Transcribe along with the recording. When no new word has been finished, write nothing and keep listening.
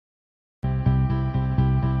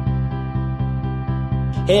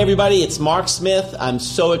Hey everybody, it's Mark Smith. I'm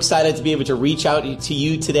so excited to be able to reach out to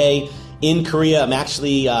you today in Korea. I'm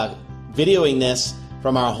actually videoing this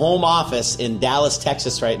from our home office in Dallas,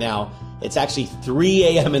 Texas right now. It's actually 3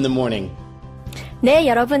 a.m. in the morning. 네,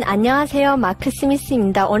 여러분 안녕하세요. 마크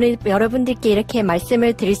스미스입니다. 오늘 여러분들께 이렇게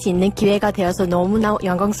말씀을 드릴 수 있는 기회가 되어서 너무나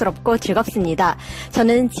영광스럽고 즐겁습니다.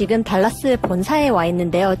 저는 지금 달라스 본사에 와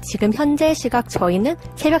있는데요. 지금 현재 시각 저희는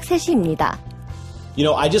새벽 3시입니다. You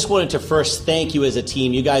know, I just wanted to first thank you as a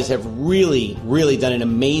team. You guys have really done an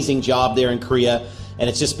amazing job there in Korea. And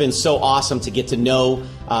it's just been so awesome to get to know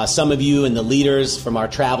some of you and the leaders from our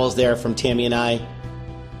travels there from Tammy and I.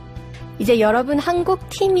 이제 여러분 한국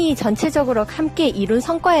팀이 전체적으로 함께 이룬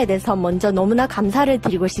성과에 대해서 먼저 너무나 감사를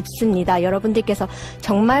드리고 싶습니다. 여러분들께서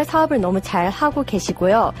정말 사업을 너무 잘 하고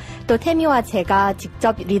계시고요. 또 태미와 제가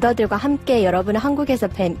직접 리더들과 함께 여러분을 한국에서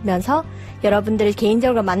뵈면서 여러분들을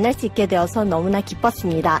개인적으로 만날 수 있게 되어서 너무나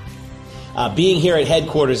기뻤습니다. Being here at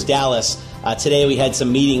headquarters Dallas, today we had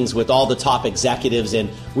some meetings with all the top executives and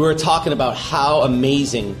we were talking about how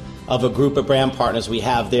amazing of a group of brand partners we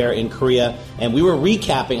have there in Korea. And we were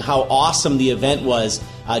recapping how awesome the event was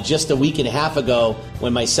just a week and a half ago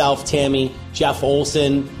when myself, Tammy, Jeff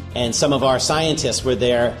Olson, and some of our scientists were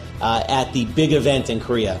there at the big event in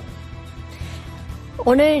Korea.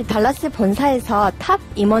 오늘 달라스 본사에서 탑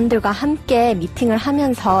임원들과 함께 미팅을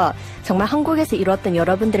하면서 정말 한국에서 이루었던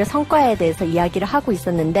여러분들의 성과에 대해서 이야기를 하고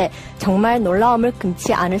있었는데 정말 놀라움을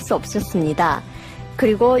금치 않을 수 없었습니다.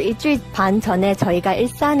 그리고 일주일 반 전에 저희가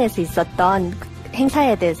일산에서 있었던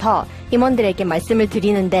행사에 대해서 임원들에게 말씀을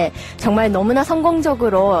드리는데 정말 너무나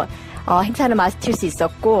성공적으로 행사를 마칠 수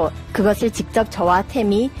있었고 그것을 직접 저와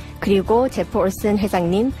태미 그리고 제프 올슨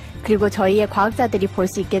회장님 그리고 저희의 과학자들이 볼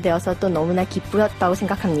수 있게 되어서 또 너무나 기쁘었다고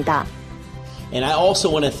생각합니다. And I also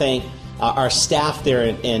want to thank our staff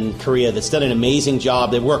there in Korea that's done an amazing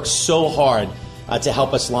job. They worked so hard to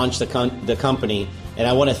help us launch the company. And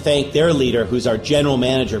I want to thank their leader, who's our general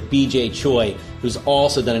manager, BJ Choi, who's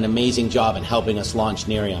also done an amazing job in helping us launch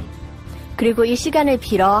Nerium. 그리고 이 시간을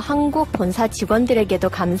빌어 한국 본사 직원들에게도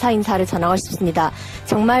감사 인사를 전하고 싶습니다.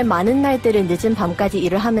 정말 많은 날들을 늦은 밤까지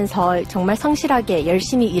일을 하면서 정말 성실하게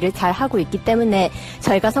열심히 일을 잘 하고 있기 때문에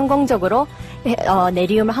저희가 성공적으로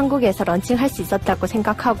네리움을 한국에서 런칭할 수 있었다고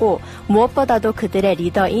생각하고 무엇보다도 그들의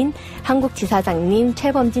리더인 한국 지사장님,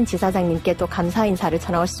 최범진 지사장님께도 감사 인사를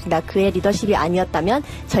전하고 싶습니다. 그의 리더십이 아니었다면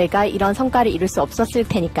저희가 이런 성과를 이룰 수 없었을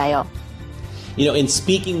테니까요. You know, in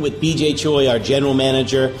speaking with BJ Choi, our general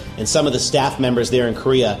manager, and some of the staff members there in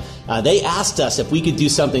Korea, they asked us if we could do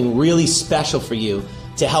something really special for you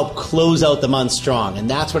to help close out the month strong. And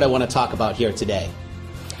that's what I want to talk about here today.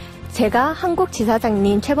 제가 한국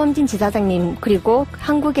지사장님, 최범진 지사장님, 그리고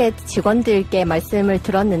한국의 직원들께 말씀을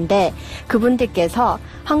들었는데 그분들께서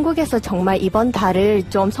한국에서 정말 이번 달을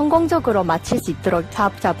좀 성공적으로 마칠 수 있도록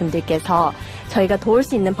사업자분들께서 저희가 도울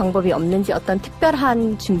수 있는 방법이 없는지 어떤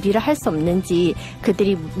특별한 준비를 할 수 없는지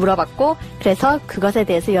그들이 물어봤고 그래서 그것에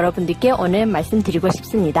대해서 여러분들께 오늘 말씀드리고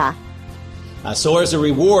싶습니다. So as a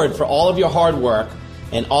reward for all of your hard work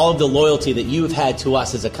and all of the loyalty that you've had to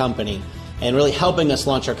us as a company and really helping us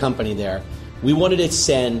launch our company there, we wanted to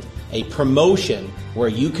send a promotion where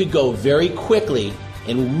you could go very quickly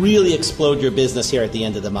and really explode your business here at the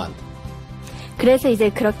end of the month. 그래서 이제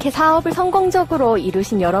그렇게 사업을 성공적으로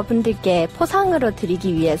이루신 여러분들께 포상으로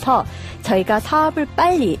드리기 위해서 저희가 사업을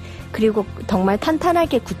빨리 그리고 정말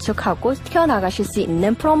탄탄하게 구축하고 키워나가실 수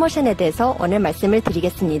있는 프로모션에 대해서 오늘 말씀을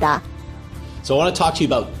드리겠습니다. So I want to talk to you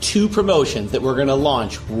about two promotions that we're going to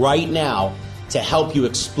launch right now to help you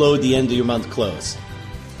explode the end of your month close.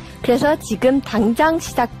 그래서 지금 당장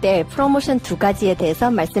시작될 프로모션 두 가지에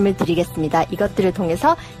대해서 말씀을 드리겠습니다. 이것들을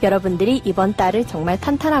통해서 여러분들이 이번 달을 정말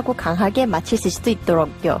탄탄하고 강하게 마치실 수도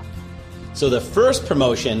있도록요. So the first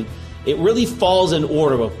promotion, it really falls in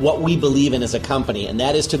order of what we believe in as a company, and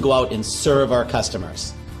that is to go out and serve our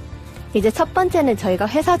customers. 이제 첫 번째는 저희가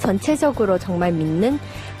회사 전체적으로 정말 믿는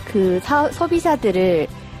그 소비자들을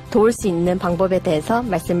도울 수 있는 방법에 대해서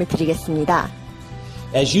말씀을 드리겠습니다.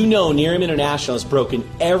 As you know, Nerium International has broken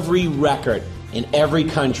every record in every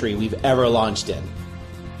country we've ever launched in.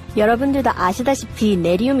 여러분들도 아시다시피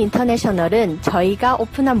네리움 인터내셔널은 저희가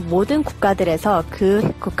오픈한 모든 국가들에서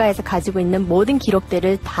그 국가에서 가지고 있는 모든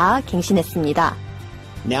기록들을 다 갱신했습니다.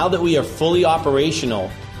 Now that we are fully operational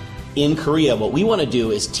in Korea, what we want to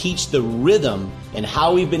do is teach the rhythm and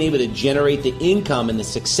how we've been able to generate the income and the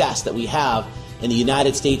success that we have in the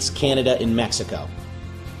United States, Canada, and Mexico.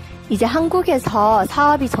 이제 한국에서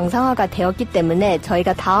사업이 정상화가 되었기 때문에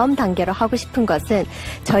저희가 다음 단계로 하고 싶은 것은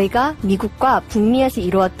저희가 미국과 북미에서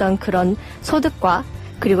이루었던 그런 소득과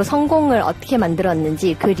그리고 성공을 어떻게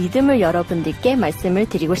만들었는지 그 리듬을 여러분들께 말씀을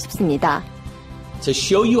드리고 싶습니다. to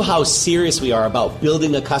show you how serious we are about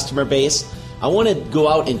building a customer base, I want to go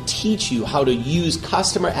out and teach you how to use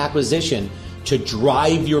customer acquisition to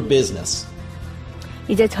drive your business.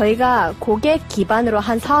 이제 저희가 고객 기반으로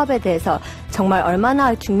한 사업에 대해서 정말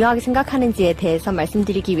얼마나 중요하게 생각하는지에 대해서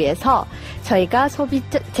말씀드리기 위해서 제가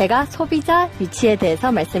소비자 위치에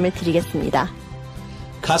대해서 말씀을 드리겠습니다.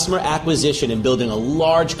 Customer acquisition and building a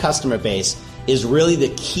large customer base is really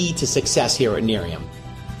the key to success here at Nerium.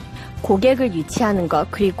 고객을 유치하는 것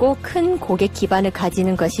그리고 큰 고객 기반을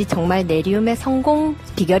가지는 것이 정말 네리움의 성공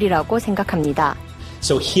비결이라고 생각합니다.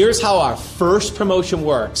 So here's how our first promotion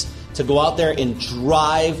works to go out there and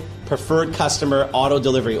drive preferred customer auto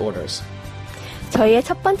delivery orders. 저희의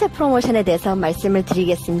첫 번째 프로모션에 대해서 말씀을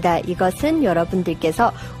드리겠습니다. 이것은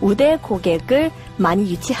여러분들께서 우대 고객을 많이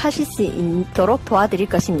유치하실 수 있도록 도와드릴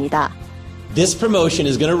것입니다. This promotion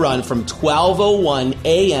is going to run from 12:01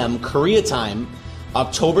 a.m. Korea time,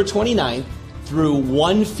 October 29th, through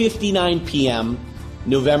 1:59 p.m.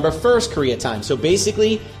 November 1st Korea time. So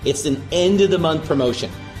basically, it's an end of the month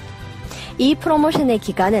promotion. 이 프로모션의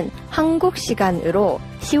기간은 한국 시간으로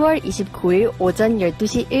 10월 29일 오전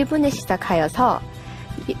 12시 1분에 시작하여서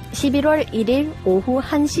 11월 1일 오후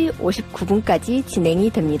 1시 59분까지 진행이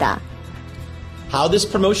됩니다. How this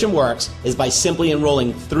promotion works is by simply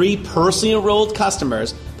enrolling 3 personally enrolled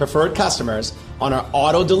customers, preferred customers, on our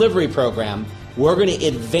auto delivery program. We're going to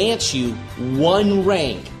advance you 1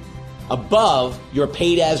 rank above your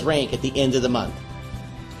paid as rank at the end of the month.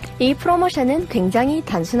 이 프로모션은 굉장히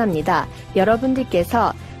단순합니다.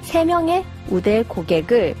 여러분들께서 3명의 우대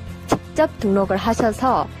고객을 직접 등록을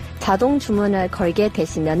하셔서 자동 주문을 걸게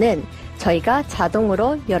되시면은 저희가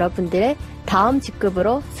자동으로 여러분들의 다음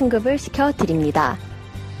직급으로 승급을 시켜드립니다.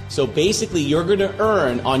 So basically you're going to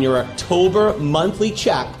earn on your October monthly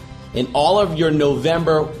check and all of your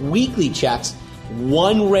November weekly checks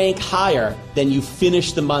 1 rank higher than you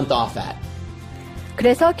finished the month off at.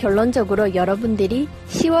 그래서 결론적으로 여러분들이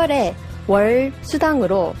 10월에 월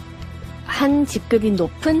수당으로 한 직급이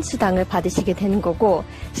높은 수당을 받으시게 되는 거고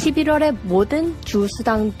 11월에 모든 주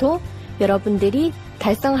수당도 여러분들이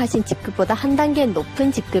달성하신 직급보다 한 단계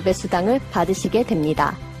높은 직급의 수당을 받으시게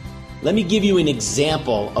됩니다. Let me give you an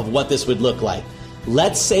example of what this would look like.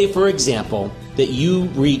 Let's say, for example, that you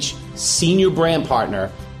reach senior brand partner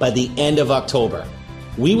by the end of October.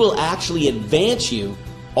 We will actually advance you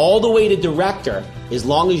all the way to director as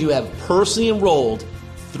long as you have personally enrolled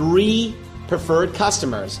 3 preferred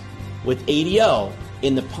customers with ADO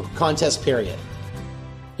in the contest period.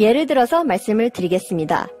 예를 들어서 말씀을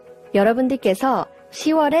드리겠습니다. 여러분들께서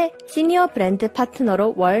 10월에 시니어 브랜드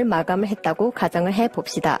파트너로 월 마감을 했다고 가정을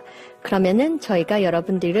해봅시다. 그러면은 저희가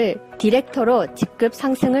여러분들을 디렉터로 직급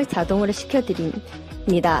상승을 자동으로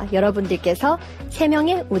시켜드립니다. 여러분들께서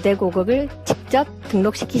 3명의 우대 고객을 직접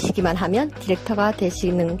등록시키시기만 하면 디렉터가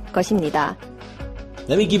되시는 것입니다.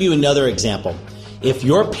 Let me give you another example. If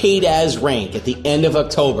your paid as rank at the end of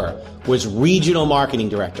October was regional marketing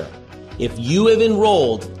director, if you have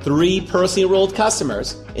enrolled 3 personally enrolled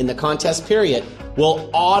customers in the contest period, we'll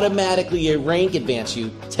automatically rank advance you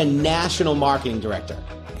to national marketing director.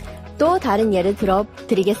 또 다른 예를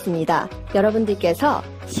드리겠습니다. 여러분들께서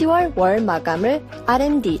 10월 월 마감을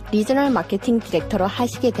R&D, 리저널 마케팅 디렉터로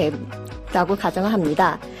하시게 된다고 가정을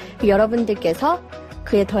합니다. 여러분들께서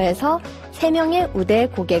그에 더해서 3명의 우대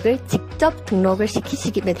고객을 직접 등록을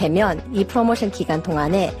시키시게 되면 이 프로모션 기간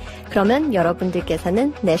동안에 그러면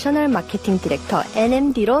여러분들께서는 내셔널 마케팅 디렉터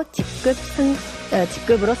NMD로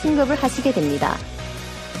직급으로 승급을 하시게 됩니다.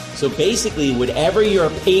 So basically, whatever your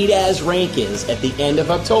paid as rank is at the end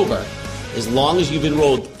of October, as long as you've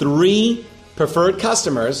enrolled 3 preferred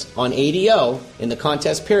customers on ADO in the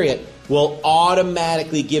contest period, will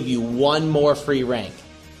automatically give you 1 more free rank.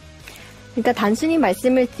 그러니까 단순히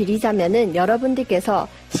말씀을 드리자면은 여러분들께서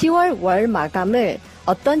 10월 월 마감을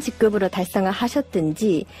어떤 직급으로 달성을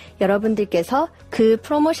하셨든지 여러분들께서 그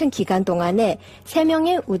프로모션 기간 동안에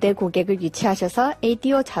 3명의 우대 고객을 유치하셔서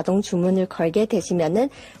ADO 자동 주문을 걸게 되시면은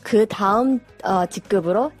그 다음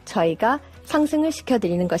직급으로 저희가 상승을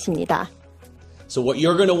시켜드리는 것입니다. So what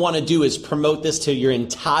you're going to want to do is promote this to your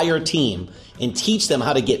entire team and teach them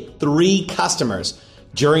how to get 3 customers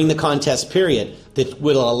during the contest period that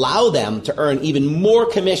will allow them to earn even more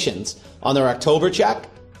commissions on their October check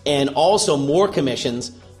and also more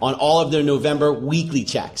commissions on all of their November weekly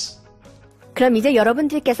checks. 그럼 이제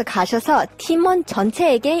여러분들께서 가셔서 팀원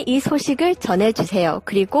전체에게 이 소식을 전해주세요.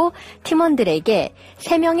 그리고 팀원들에게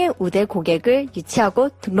 3명의 우대 고객을 유치하고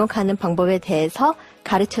등록하는 방법에 대해서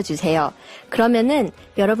가르쳐주세요. 그러면은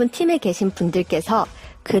여러분 팀에 계신 분들께서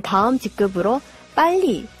그 다음 직급으로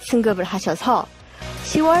빨리 승급을 하셔서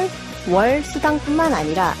 10월 월 수당뿐만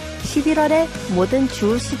아니라 11월에 모든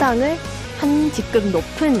주 수당을 한 직급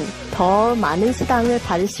높은 더 많은 수당을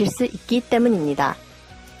받으실 수 있기 때문입니다.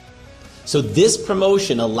 So this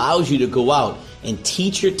promotion allows you to go out and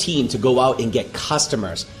teach your team to go out and get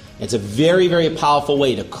customers. It's a very, very powerful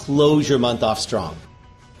way to close your month off strong.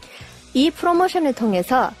 이 프로모션을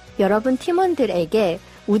통해서 여러분 팀원들에게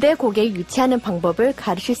우대 고객을 유치하는 방법을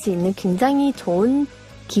가르칠 수 있는 굉장히 좋은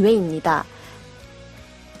기회입니다.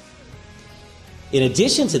 In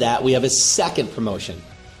addition to that, we have a second promotion.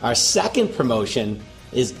 Our second promotion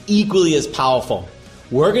is equally as powerful.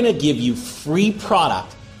 We're going to give you free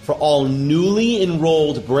product for all newly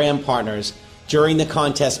enrolled brand partners during the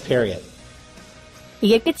contest period.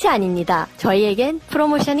 이게 끝이 아닙니다. 저희에겐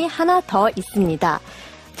프로모션이 하나 더 있습니다.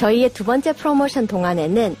 저희의 두 번째 프로모션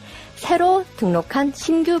동안에는 새로 등록한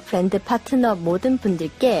신규 브랜드 파트너 모든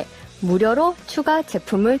분들께 무료로 추가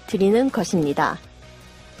제품을 드리는 것입니다.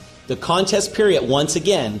 The contest period, once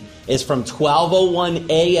again, is from 12:01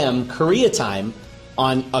 a.m. Korea time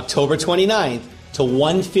on October 29th to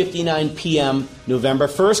 1:59 p.m. November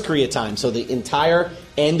 1st Korea time. So the entire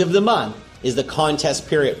end of the month is the contest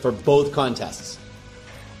period for both contests.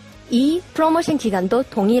 이 프로모션 기간도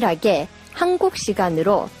동일하게 한국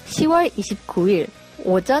시간으로 10월 29일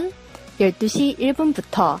오전 12시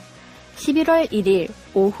 1분부터 11월 1일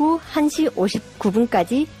오후 1시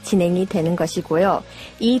 59분까지 진행이 되는 것이고요.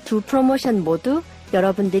 이 두 프로모션 모두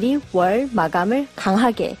여러분들이 월 마감을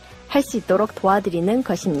강하게 할 수 있도록 도와드리는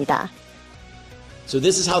것입니다. So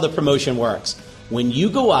this is how the promotion works. When you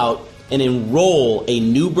go out and enroll a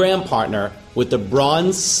new brand partner with the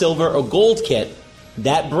bronze, silver, or gold kit,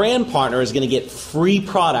 that brand partner is going to get free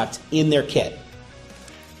product in their kit.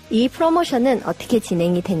 이 프로모션은 어떻게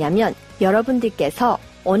진행이 되냐면 여러분들께서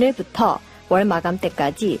오늘부터 월 마감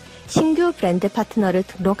때까지 신규 브랜드 파트너를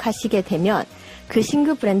등록하시게 되면 그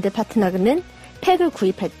신규 브랜드 파트너는 팩을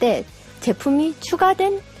구입할 때 제품이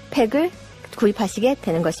추가된 팩을 구입하시게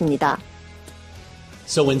되는 것입니다.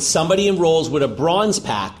 So when somebody enrolls with a bronze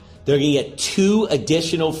pack, they're going to get 2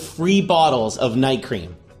 additional free bottles of night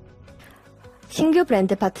cream. 신규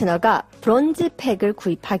브랜드 파트너가 브론즈 팩을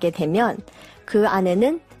구입하게 되면 그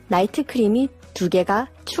안에는 나이트 크림이 2개가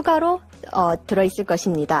추가로 들어있을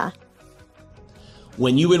것입니다.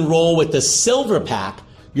 When you enroll with the silver pack,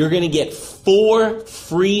 you're going to get 4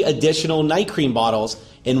 free additional night cream bottles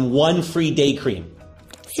and 1 free day cream.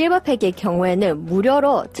 실버 팩의 경우에는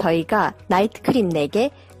무료로 저희가 나이트 크림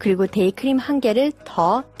 4개 그리고 데이 크림 1개를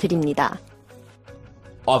더 드립니다.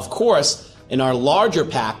 Of course, in our larger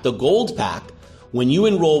pack, the gold pack, when you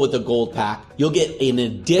enroll with the gold pack, you'll get an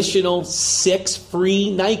additional 6 free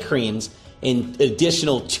night creams and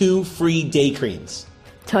additional 2 free day creams.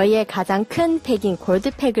 저희의 가장 큰 팩인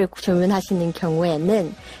골드 팩을 주문하시는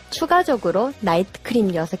경우에는 추가적으로 나이트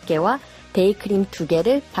크림 6개와 데이 크림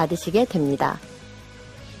 2개를 받으시게 됩니다.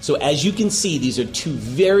 So as you can see, these are 2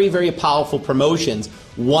 very, very powerful promotions.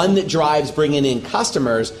 One that drives bringing in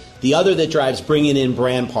customers, the other that drives bringing in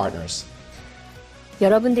brand partners.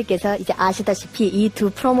 여러분들께서 이제 아시다시피 이 두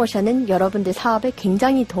프로모션은 여러분들 사업에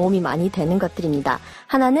굉장히 도움이 많이 되는 것들입니다.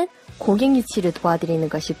 하나는 고객 유치를 도와드리는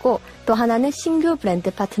것이고 또 하나는 신규 브랜드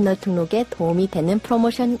파트너 등록에 도움이 되는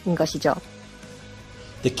프로모션인 것이죠.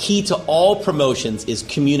 The key to all promotions is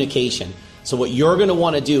communication. So what you're going to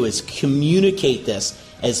want to do is communicate this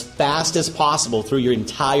as fast as possible through your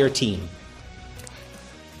entire team.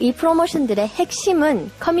 이 프로모션들의 핵심은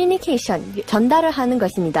커뮤니케이션, 전달을 하는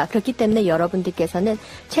것입니다. 그렇기 때문에 여러분들께서는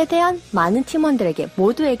최대한 많은 팀원들에게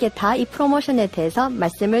모두에게 다 이 프로모션에 대해서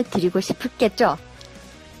말씀을 드리고 싶겠죠.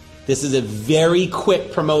 This is a very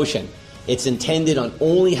quick promotion. It's intended on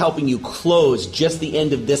only helping you close just the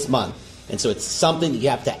end of this month. And so it's something that you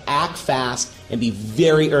have to act fast and be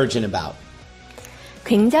very urgent about.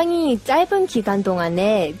 굉장히 짧은 기간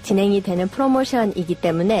동안에 진행이 되는 프로모션이기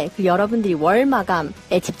때문에 여러분들이 월 마감에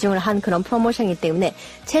집중을 한 그런 프로모션이기 때문에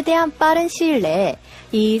최대한 빠른 시일 내에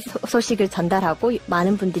이 소식을 전달하고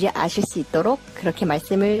많은 분들이 아실 수 있도록 그렇게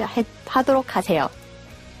말씀을 하도록 하세요.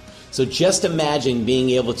 So just imagine being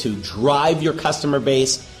able to drive your customer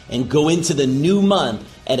base and go into the new month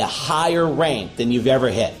at a higher rank than you've ever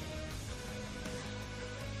hit.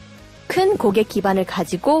 큰 고객 기반을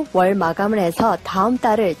가지고 월 마감을 해서 다음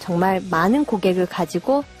달을 정말 많은 고객을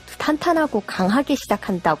가지고 탄탄하고 강하게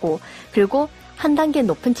시작한다고 그리고 한 단계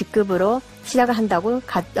높은 직급으로 시작을 한다고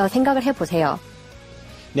생각을 해보세요.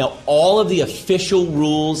 Now, all of the official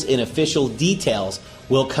rules and official details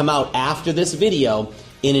will come out after this video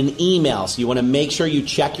in an email. So you want to make sure you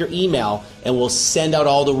check your email and we'll send out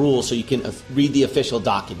all the rules so you can read the official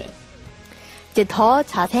document. 이제 더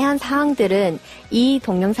자세한 사항들은 이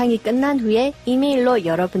동영상이 끝난 후에 이메일로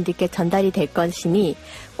여러분들께 전달이 될 것이니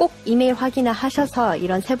꼭 이메일 확인을 하셔서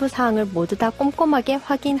이런 세부 사항을 모두 다 꼼꼼하게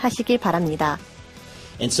확인하시길 바랍니다.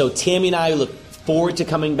 And so Tammy and I look forward to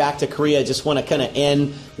coming back to Korea. I just want to kind of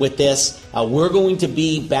end with this. We're going to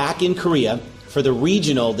be back in Korea for the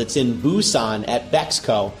regional that's in Busan at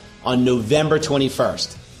Bexco on November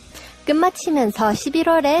 21st. 끝마치면서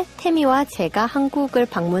 11월에 태미와 제가 한국을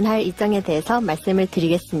방문할 일정에 대해서 말씀을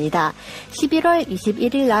드리겠습니다. 11월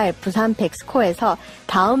 21일 날 부산 백스코에서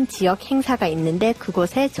다음 지역 행사가 있는데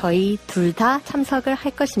그곳에 저희 둘 다 참석을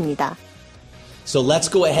할 것입니다. So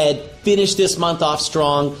let's go ahead, finish this month off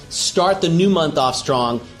strong, start the new month off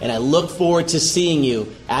strong, and I look forward to seeing you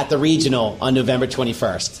at the regional on November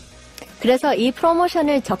 21st. 그래서 이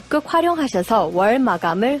프로모션을 적극 활용하셔서 월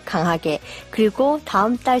마감을 강하게 그리고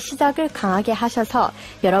다음 달 시작을 강하게 하셔서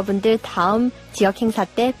여러분들 다음 지역 행사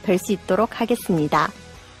때 뵐 수 있도록 하겠습니다.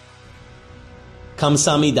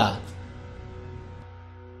 감사합니다.